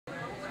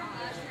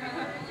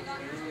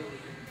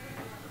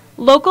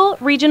Local,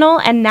 regional,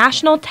 and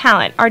national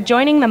talent are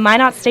joining the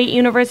Minot State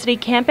University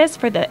campus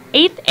for the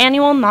 8th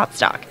annual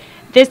Notstock.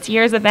 This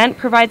year's event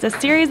provides a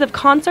series of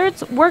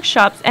concerts,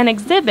 workshops, and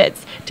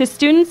exhibits to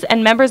students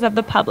and members of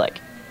the public.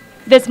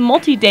 This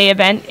multi-day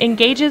event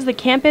engages the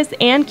campus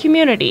and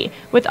community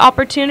with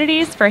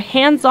opportunities for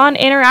hands-on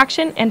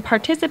interaction and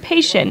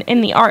participation in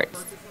the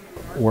arts.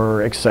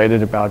 We're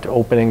excited about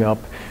opening up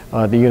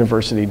the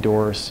university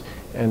doors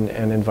and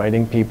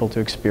inviting people to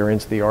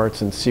experience the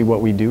arts and see what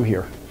we do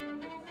here.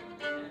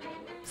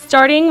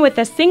 Starting with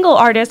a single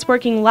artist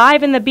working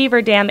live in the Beaver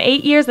Dam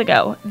 8 years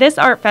ago, this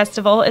art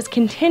festival is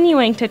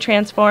continuing to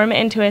transform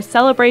into a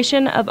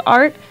celebration of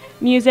art,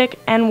 music,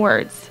 and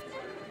words.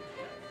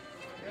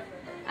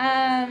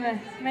 My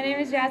name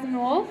is Jasmine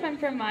Wolf. I'm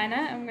from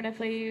Minot. I'm going to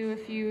play you a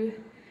few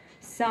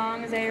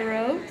songs I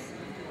wrote.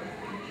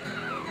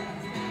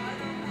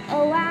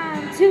 Oh,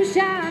 I'm too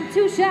shy, I'm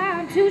too shy,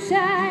 I'm too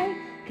shy.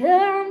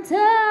 Come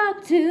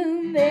talk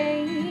to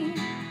me.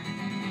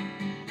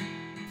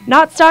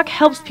 Notstock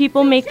helps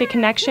people make the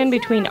connection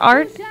between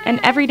art and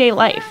everyday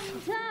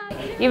life.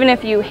 Even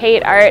if you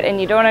hate art and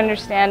you don't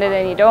understand it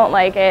and you don't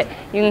like it,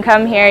 you can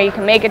come here, you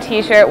can make a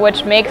t-shirt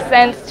which makes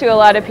sense to a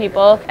lot of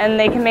people, and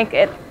they can make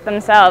it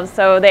themselves,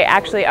 so they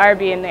actually are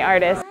being the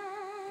artist.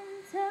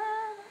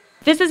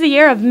 This is a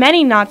year of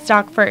many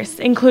Notstock firsts,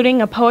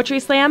 including a poetry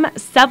slam,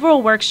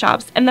 several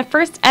workshops, and the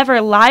first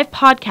ever live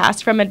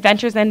podcast from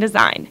Adventures in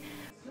Design.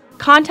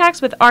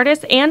 Contacts with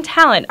artists and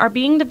talent are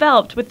being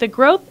developed with the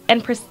growth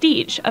and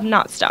prestige of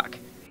Notstock.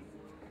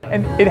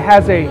 And it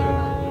has a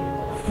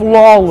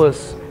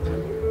flawless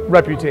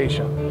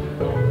reputation.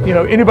 You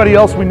know, anybody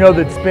else we know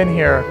that's been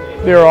here,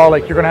 they're all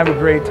like, you're gonna have a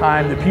great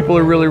time, the people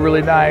are really,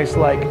 really nice,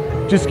 like,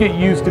 just get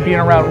used to being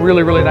around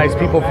really, really nice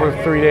people for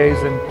 3 days,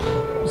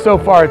 and so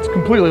far it's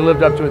completely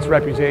lived up to its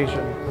reputation.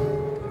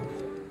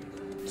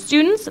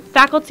 Students,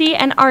 faculty,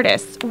 and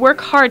artists work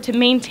hard to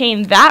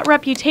maintain that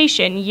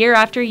reputation year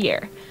after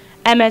year.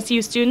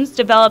 MSU students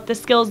develop the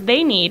skills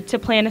they need to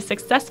plan a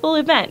successful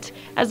event,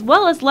 as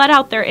well as let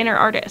out their inner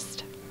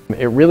artist.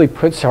 It really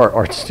puts our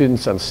art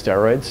students on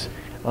steroids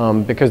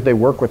because they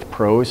work with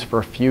pros for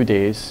a few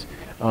days.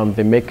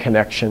 They make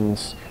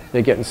connections,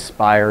 they get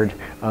inspired,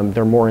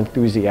 they're more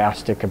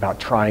enthusiastic about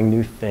trying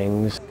new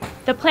things.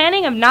 The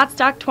planning of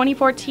Notstock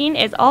 2014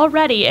 is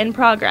already in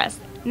progress.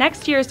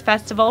 Next year's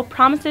festival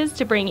promises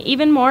to bring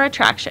even more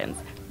attractions.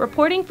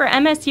 Reporting for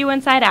MSU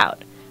Inside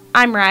Out,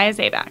 I'm Mariah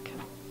Zabak.